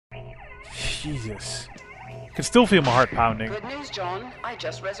Jesus. I can still feel my heart pounding. Good news, John. I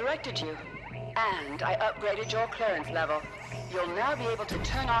just resurrected you. And I upgraded your clearance level. You'll now be able to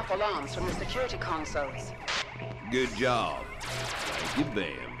turn off alarms from the security consoles. Good job. Thank you,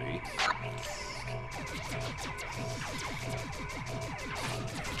 Bambi.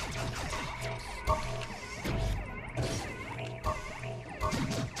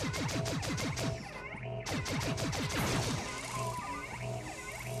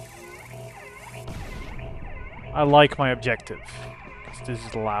 I like my objective. 'Cause this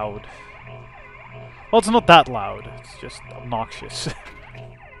is loud. Well, it's not that loud. It's just obnoxious.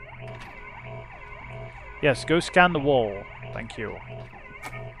 Yes, go scan the wall. Thank you.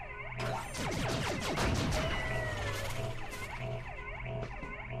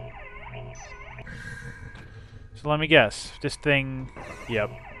 So let me guess. This thing...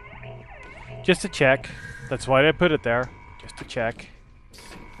 Yep. Just to check. That's why I put it there. Just to check.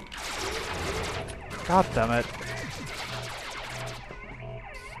 God damn it.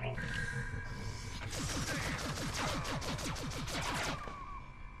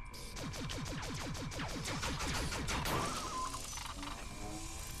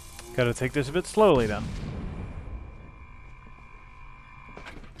 Gotta take this a bit slowly then.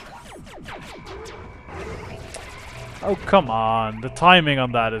 Oh, come on. The timing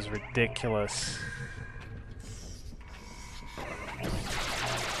on that is ridiculous.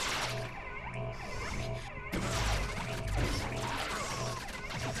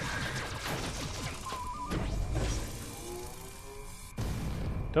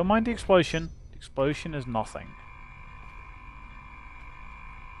 Don't mind the explosion. The explosion is nothing.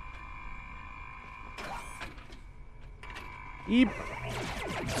 Eep.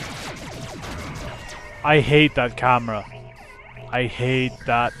 I hate that camera. I hate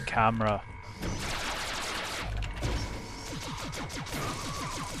that camera.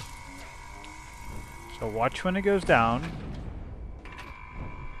 So watch when it goes down.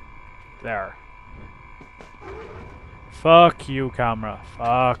 There. Fuck you, camera.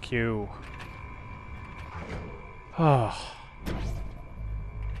 Fuck you. Oh.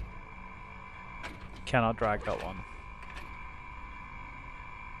 Cannot drag that one.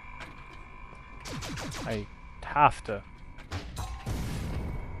 I have to.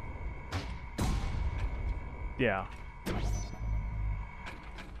 Yeah.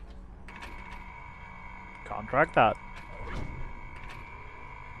 Can't drag that.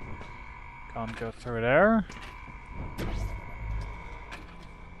 Can't go through there.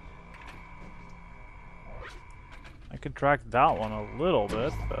 I could drag that one a little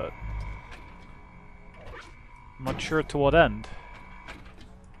bit, but I'm not sure to what end.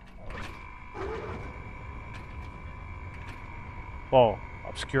 Whoa,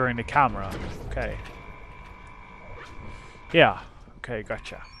 obscuring the camera. Okay. Yeah, okay,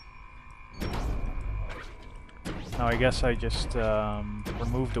 gotcha. Now I guess I just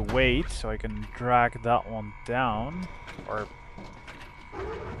remove the weight so I can drag that one down. Or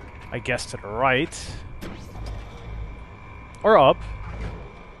I guess to the right. Or up.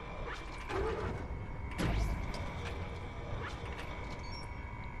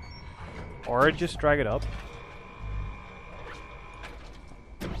 Or just drag it up.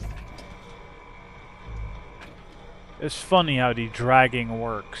 It's funny how the dragging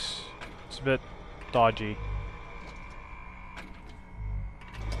works. It's a bit dodgy.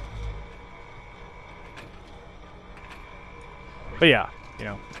 But yeah, you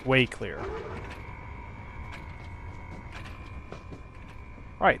know, way clear.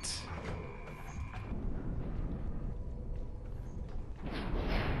 Right. So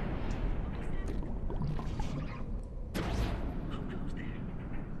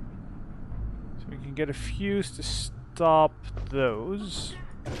we can get a fuse to stop those.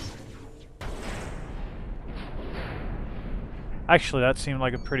 Actually, that seemed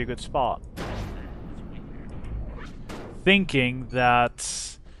like a pretty good spot. Thinking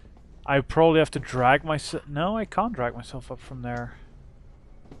that I probably have to drag myself... No, I can't drag myself up from there.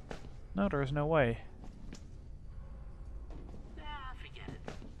 No, there is no way. Forget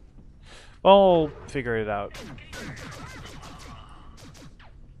it. Well, I'll figure it out.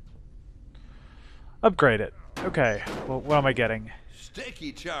 Upgrade it. Okay, well, what am I getting?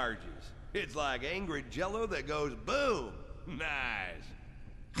 Sticky charges. It's like angry jello that goes boom.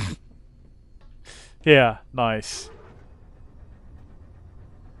 Nice. Yeah, nice.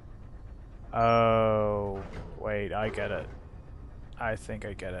 Oh, wait, I get it. I think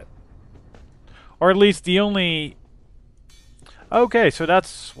I get it. Or at least the only... Okay, so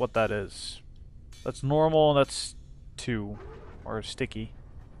that's what that is. That's normal, and that's 2. Or sticky.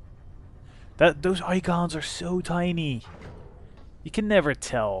 Those icons are so tiny. You can never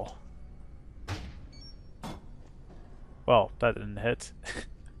tell. Well, that didn't hit.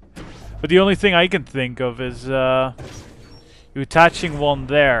 But the only thing I can think of is you attaching one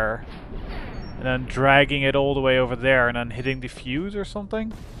there and then dragging it all the way over there and then hitting the fuse or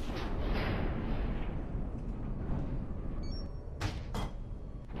something.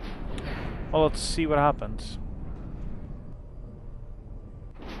 Well, let's see what happens.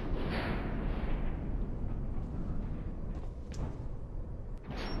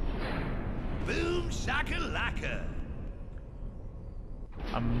 Boom shakalaka.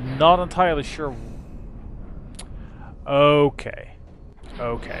 I'm not entirely sure. Okay.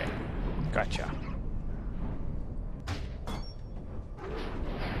 Okay. Gotcha.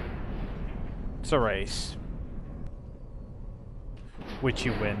 It's a race. Which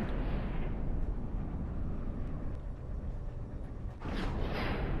you win.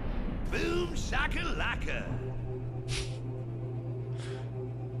 Boom shakalaka.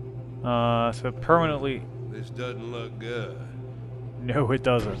 So permanently... This doesn't look good. No, it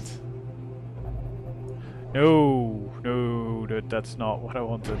doesn't. No, no, that's not what I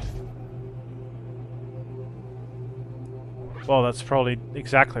wanted. Well, that's probably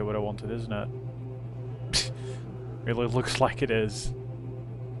exactly what I wanted, isn't it? Really looks like it is.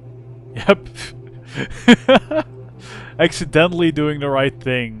 Yep. Accidentally doing the right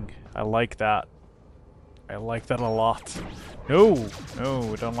thing. I like that. I like that a lot. No,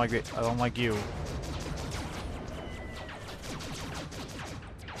 no, I don't like it. I don't like you.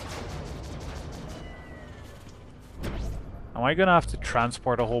 Am I gonna have to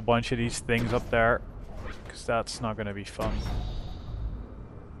transport a whole bunch of these things up there? Because that's not gonna be fun.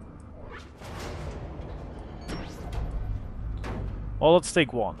 Well, let's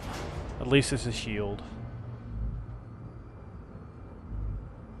take one. At least it's a shield.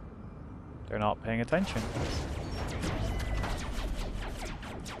 They're not paying attention.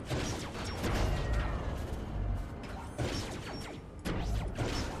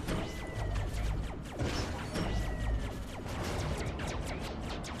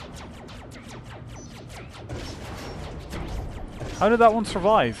 How did that one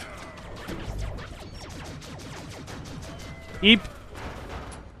survive? Eep.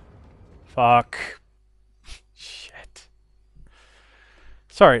 Fuck. Shit.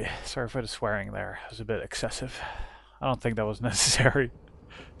 Sorry for the swearing there. It was a bit excessive. I don't think that was necessary.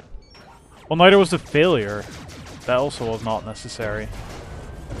 Well, neither was the failure. That also was not necessary.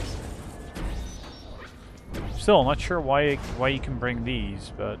 Still, I'm not sure why you can bring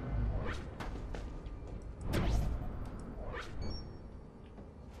these, but...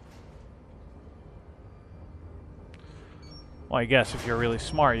 Well, I guess if you're really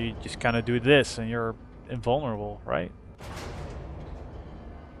smart, you just kind of do this and you're invulnerable, right?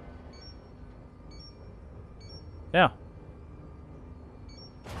 Yeah.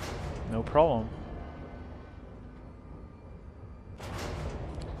 No problem.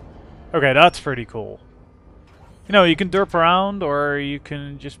 Okay, that's pretty cool. You know, you can derp around or you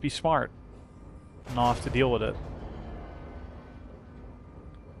can just be smart and not have to deal with it.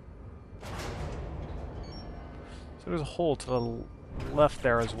 So there's a hole to the left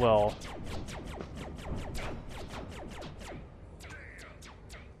there as well.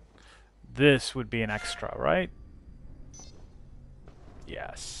 This would be an extra, right?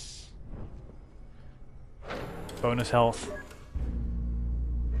 Yes. Bonus health.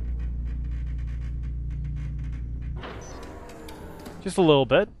 Just a little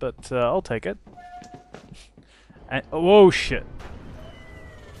bit, but I'll take it. And, oh shit.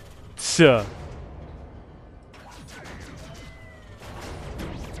 So.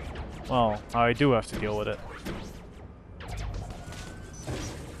 Well, I do have to deal with it.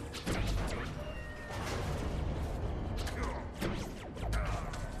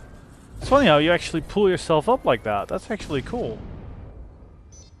 It's funny how you actually pull yourself up like that. That's actually cool.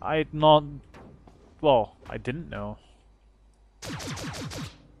 I'd not... Well, I didn't know.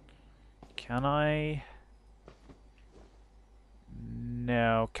 Can I...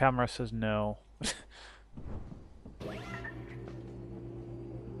 No, camera says no.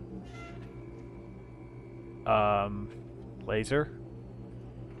 Laser?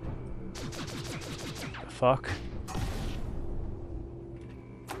 The fuck?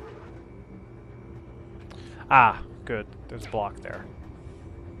 Ah, good. There's a block there.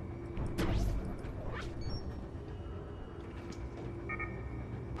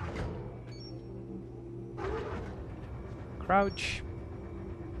 Crouch.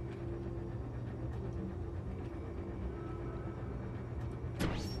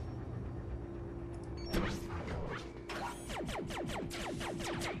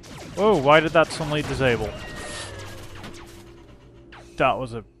 Whoa, why did that suddenly disable? That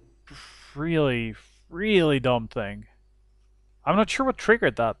was a really, really dumb thing. I'm not sure what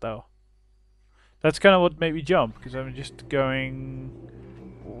triggered that though. That's kind of what made me jump, because I'm just going...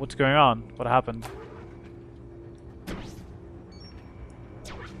 What's going on? What happened?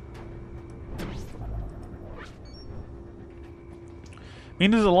 I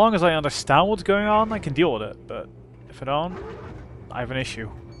mean, as long as I understand what's going on, I can deal with it, but if I don't, I have an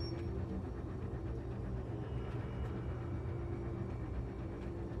issue.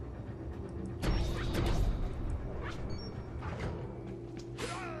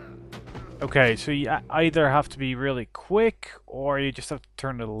 Okay, so you either have to be really quick, or you just have to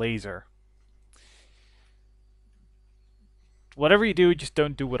turn the laser. Whatever you do, just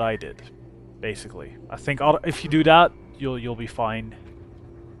don't do what I did, basically. I think if you do that, you'll be fine.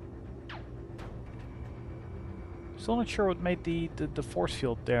 Still not sure what made the force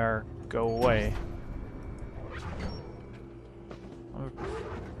field there go away.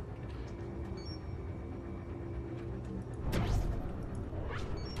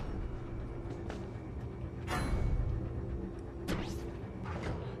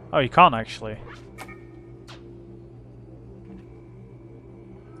 Oh, you can't actually.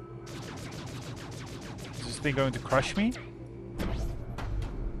 Is this thing going to crush me?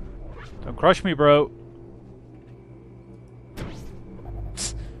 Don't crush me, bro.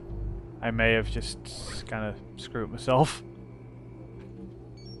 I may have just kind of screwed myself.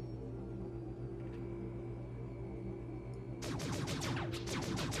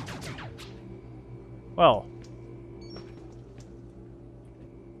 Well.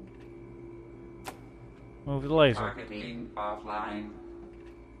 Move the laser. Targeting offline.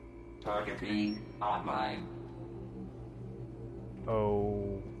 Targeting online.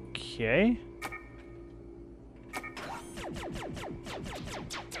 Okay.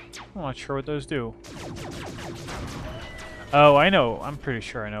 I'm not sure what those do. Oh, I know. I'm pretty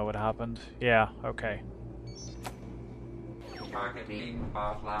sure I know what happened. Yeah, okay. Targeting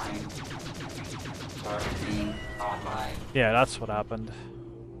offline. Targeting online. Yeah, that's what happened.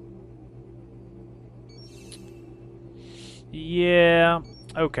 Yeah,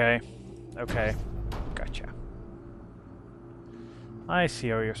 okay. Okay. Gotcha. I see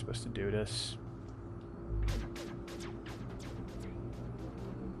how you're supposed to do this.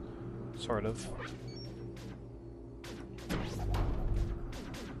 Sort of.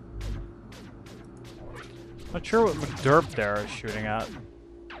 Not sure what McDurp there is shooting at.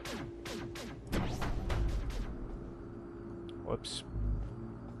 Whoops.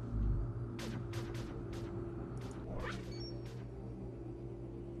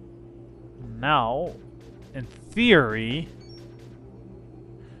 Now, in theory...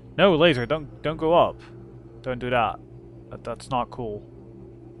 No, laser, don't go up. Don't do that. That's not cool.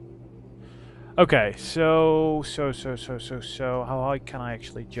 Okay, so how high can I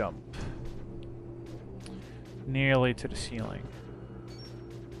actually jump? Nearly to the ceiling.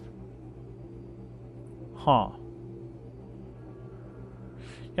 Huh.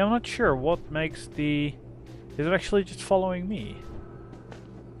 Yeah, I'm not sure what makes the... Is it actually just following me?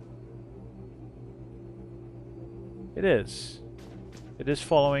 It is. It is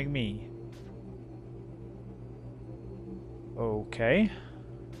following me. Okay.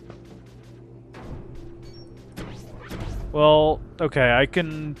 Well, okay, I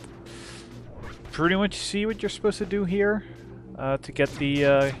can pretty much see what you're supposed to do here to get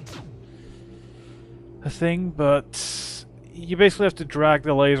the thing, but you basically have to drag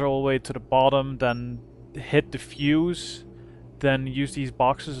the laser all the way to the bottom, then hit the fuse, then use these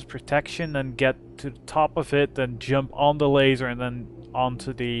boxes as protection, and get to the top of it, then jump on the laser, and then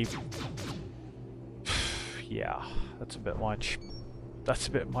onto the... Yeah, that's a bit much. That's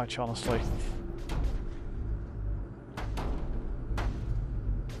a bit much, honestly.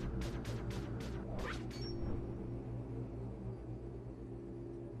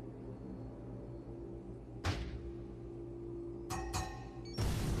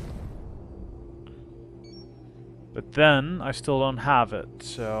 But then, I still don't have it,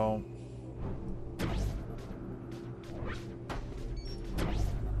 so...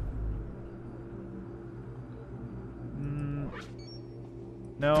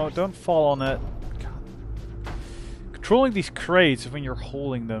 No, don't fall on it. God. Controlling these crates when you're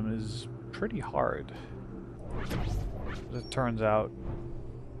holding them is pretty hard, as it turns out.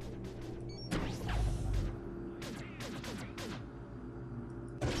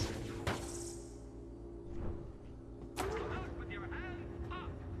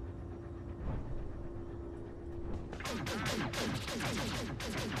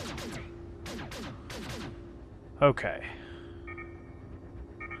 Okay.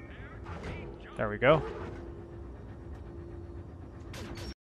 There we go.